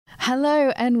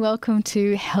Hello and welcome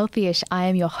to Healthyish. I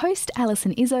am your host,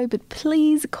 Alison Izzo, but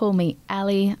please call me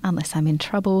Ali unless I'm in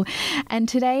trouble. And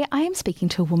today I am speaking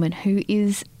to a woman who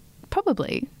is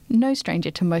probably no stranger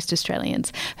to most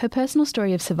Australians. Her personal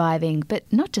story of surviving, but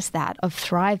not just that, of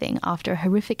thriving after a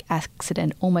horrific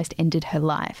accident almost ended her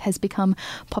life, has become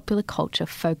popular culture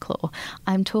folklore.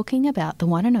 I'm talking about the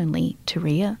one and only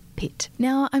Turia Pitt.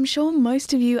 Now, I'm sure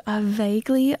most of you are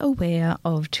vaguely aware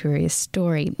of Turia's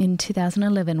story. In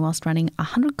 2011, whilst running a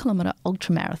 100-kilometre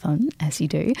ultramarathon, as you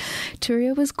do,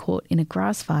 Turia was caught in a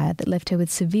grass fire that left her with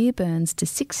severe burns to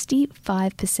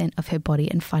 65% of her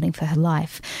body and fighting for her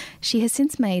life. She has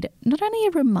since made not only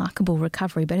a remarkable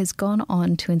recovery, but has gone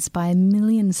on to inspire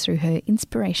millions through her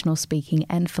inspirational speaking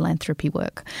and philanthropy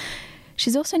work.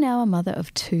 She's also now a mother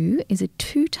of two, is a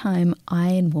two-time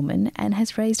Iron Woman, and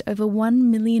has raised over $1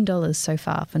 million so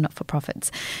far for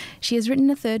not-for-profits. She has written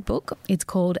a third book. It's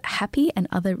called Happy and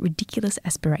Other Ridiculous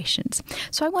Aspirations.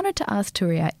 So I wanted to ask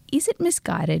Turia, is it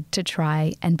misguided to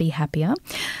try and be happier?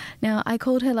 Now, I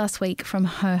called her last week from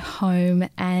her home,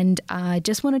 and I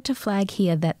just wanted to flag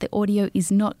here that the audio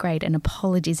is not great, and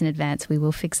apologies in advance. We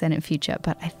will fix that in future,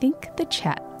 but I think the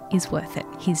chat is worth it.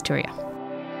 Here's Turia.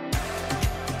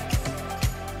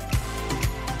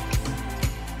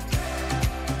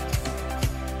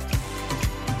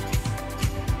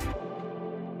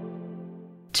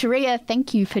 Turia,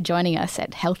 thank you for joining us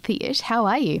at Healthyish. How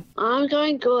are you? I'm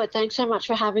going good. Thanks so much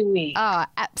for having me. Oh,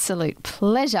 absolute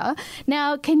pleasure.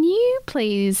 Now, can you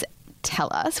please tell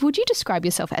us, would you describe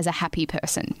yourself as a happy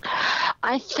person?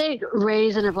 I think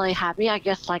reasonably happy. I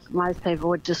guess like most people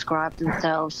would describe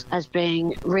themselves as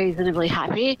being reasonably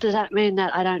happy. Does that mean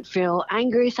that I don't feel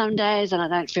angry some days and I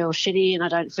don't feel shitty and I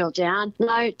don't feel down?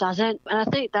 No, it doesn't. And I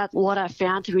think that's what I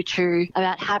found to be true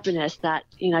about happiness, that,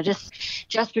 you know,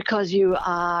 just because you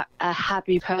are a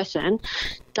happy person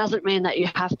doesn't mean that you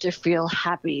have to feel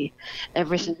happy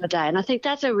every single day. And I think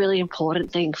that's a really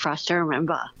important thing for us to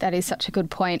remember. That is such a good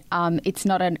point. It's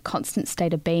not a constant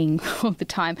state of being all the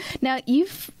time. Now,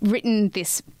 you've written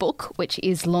this book, which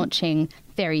is launching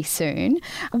very soon.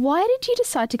 Why did you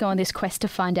decide to go on this quest to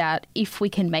find out if we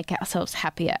can make ourselves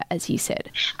happier, as you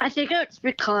said? I think it's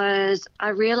because I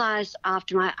realised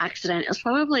after my accident, it was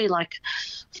probably like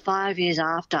 5 years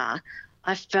after,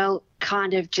 I felt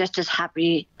kind of just as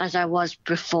happy as I was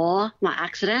before my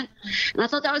accident. And I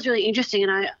thought that was really interesting.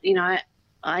 And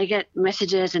I get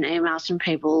messages and emails from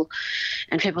people,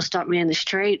 and people stop me in the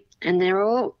street and they're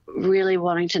all really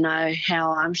wanting to know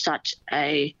how I'm such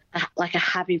a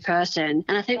happy person.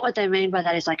 And I think what they mean by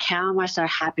that is like, how am I so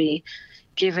happy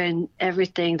given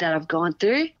everything that I've gone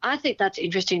through? I think that's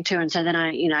interesting too. And so then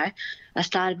I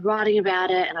started writing about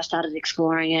it, and I started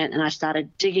exploring it, and I started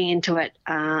digging into it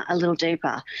a little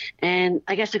deeper. And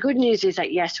I guess the good news is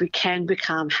that, yes, we can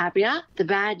become happier. The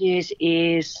bad news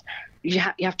is you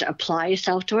have to apply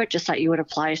yourself to it, just like you would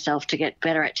apply yourself to get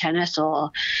better at tennis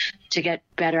or to get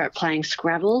better at playing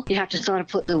Scrabble. You have to sort of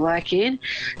put the work in.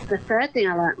 The third thing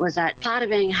I learned was that part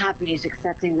of being happy is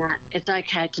accepting that it's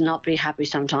okay to not be happy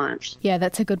sometimes. Yeah,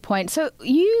 that's a good point. So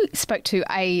you spoke to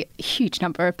a huge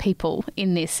number of people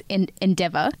in this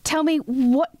endeavour. Tell me,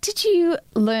 what did you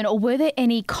learn, or were there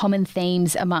any common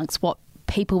themes amongst what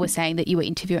people were saying that you were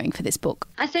interviewing for this book?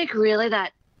 I think really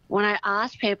that when I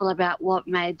asked people about what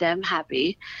made them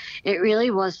happy, it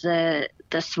really was the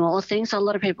small things. So a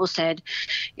lot of people said,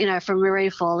 from Marie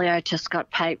Forleo to Scott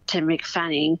Pape to Mick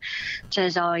Fanning to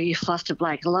Zoe Foster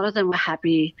Blake, a lot of them were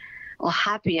happy or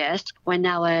happiest when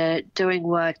they were doing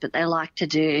work that they like to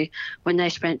do, when they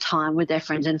spent time with their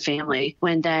friends and family,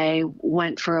 when they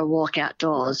went for a walk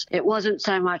outdoors. It wasn't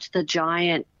so much the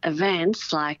giant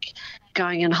events like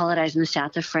going on holidays in the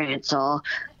south of France or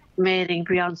meeting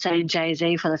Beyonce and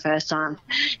Jay-Z for the first time.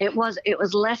 It was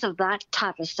less of that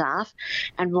type of stuff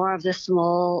and more of the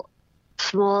small,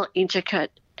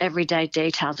 intricate, everyday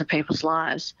details of people's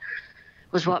lives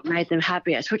was what made them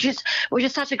happiest, which is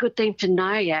such a good thing to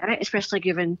know, yeah, especially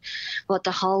given what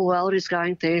the whole world is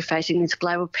going through, facing this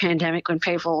global pandemic, when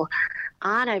people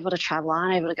aren't able to travel,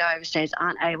 aren't able to go overseas,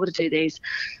 aren't able to do these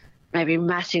maybe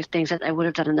massive things that they would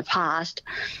have done in the past.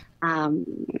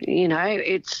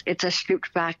 It's a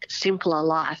stripped back, simpler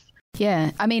life.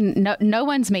 Yeah, I mean, no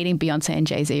one's meeting Beyonce and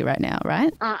Jay-Z right now,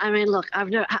 right? Look, I've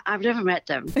never met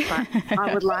them, but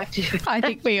I would like to. I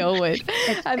think we all would.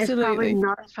 Absolutely.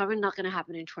 It's probably not going to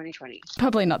happen in 2020.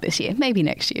 Probably not this year, maybe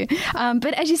next year.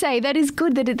 But as you say, that is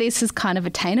good that this is kind of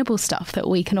attainable stuff that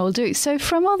we can all do. So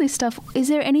from all this stuff, is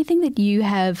there anything that you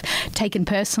have taken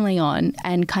personally on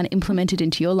and kind of implemented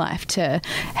into your life to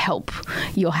help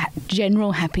your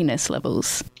general happiness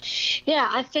levels? Yeah,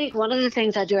 I think one of the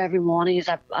things I do every morning is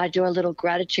I do do a little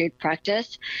gratitude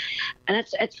practice. And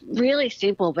it's really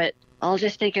simple, but I'll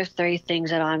just think of 3 things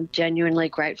that I'm genuinely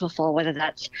grateful for, whether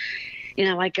that's,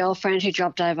 my girlfriend who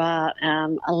dropped over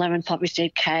a lemon poppy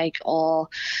seed cake, or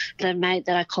the mate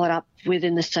that I caught up with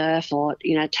in the surf, or,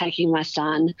 taking my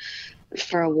son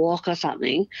for a walk or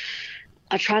something.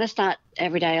 I try to start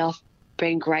every day off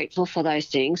being grateful for those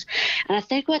things. And I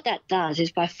think what that does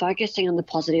is, by focusing on the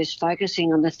positives,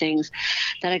 focusing on the things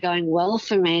that are going well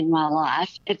for me in my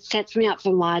life, it sets me up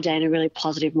for my day in a really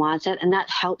positive mindset, and that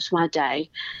helps my day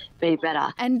be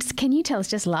better. And can you tell us,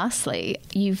 just lastly,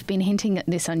 you've been hinting at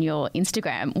this on your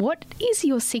Instagram, what is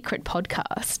your secret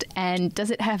podcast, and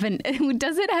does it have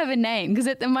a name? Because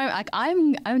at the moment,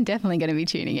 I'm definitely going to be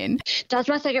tuning in. Does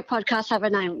my secret podcast have a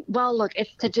name? Well, look,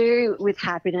 it's to do with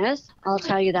happiness. I'll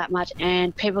tell you that much.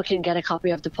 And people can get a copy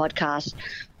of the podcast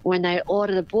when they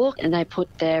order the book and they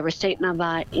put their receipt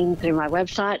number in through my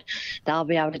website. They'll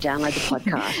be able to download the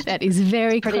podcast. That is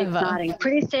very pretty clever. Exciting,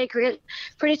 pretty secret,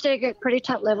 pretty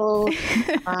top level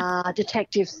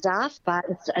detective stuff, but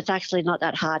it's actually not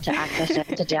that hard to access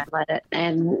it, to download it.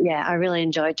 And yeah, I really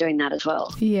enjoy doing that as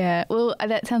well. Yeah, well,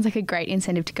 that sounds like a great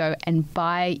incentive to go and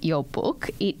buy your book.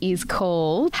 It is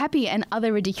called Happy and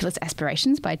Other Ridiculous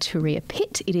Aspirations by Turia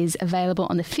Pitt. It is available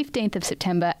on the 15th of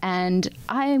September, and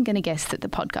I am going to guess that the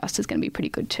podcast is going to be pretty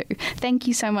good too. Thank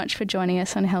you so much for joining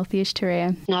us on Healthyish,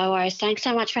 Turia. No worries. Thanks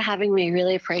so much for having me.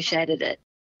 Really appreciated it.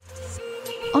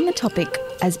 On the topic,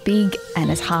 as big and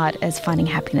as hard as finding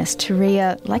happiness,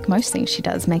 Turia, like most things she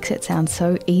does, makes it sound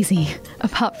so easy.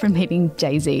 Apart from meeting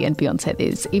Jay-Z and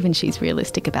Beyonce, even she's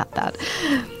realistic about that.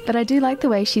 But I do like the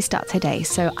way she starts her day,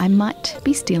 so I might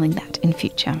be stealing that in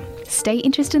future. Stay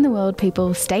interested in the world,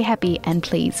 people. Stay happy, and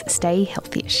please stay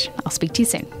healthyish. I'll speak to you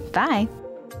soon. Bye.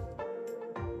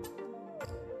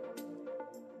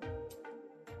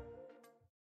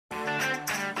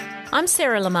 I'm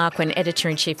Sarah Lamarquin,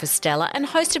 Editor-in-Chief of Stella and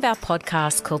host of our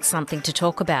podcast called Something to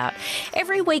Talk About.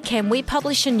 Every weekend we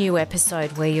publish a new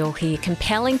episode where you'll hear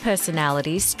compelling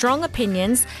personalities, strong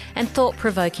opinions and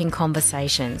thought-provoking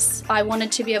conversations. I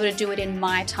wanted to be able to do it in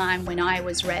my time when I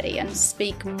was ready and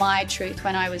speak my truth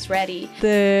when I was ready.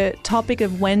 The topic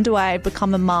of when do I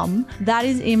become a mum, that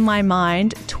is in my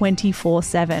mind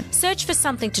 24/7. Search for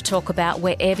Something to Talk About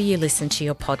wherever you listen to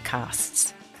your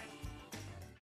podcasts.